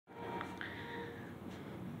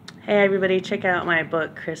Hey everybody, check out my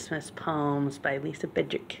book, Christmas Poems by Lisa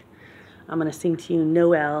Bedrick. I'm going to sing to you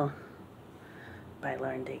Noel by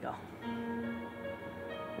Lauren Daigle.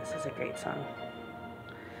 This is a great song.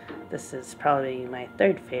 This is probably my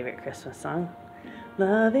third favorite Christmas song.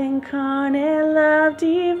 Love incarnate, love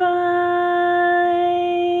divine,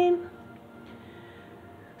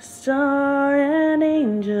 star and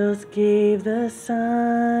angels gave the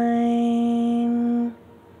sign.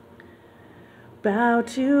 Bow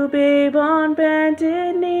to babe on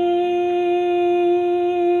bended knee,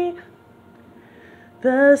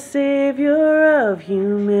 the Savior of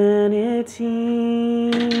humanity.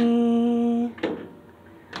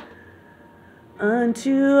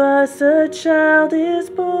 Unto us a child is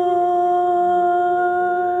born,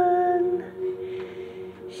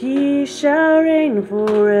 he shall reign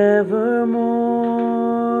forevermore.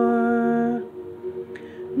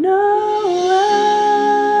 Noel,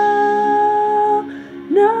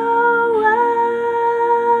 Noel,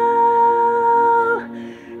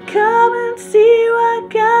 come and see what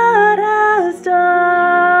God has done.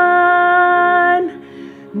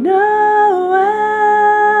 Noel,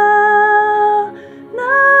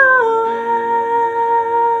 Noel,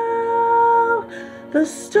 the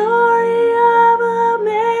story of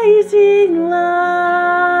amazing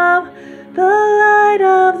love, the light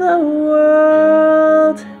of the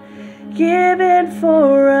world, given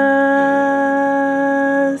for us.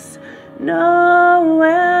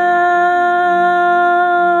 Noel.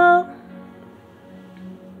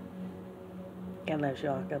 God loves you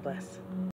all. God bless.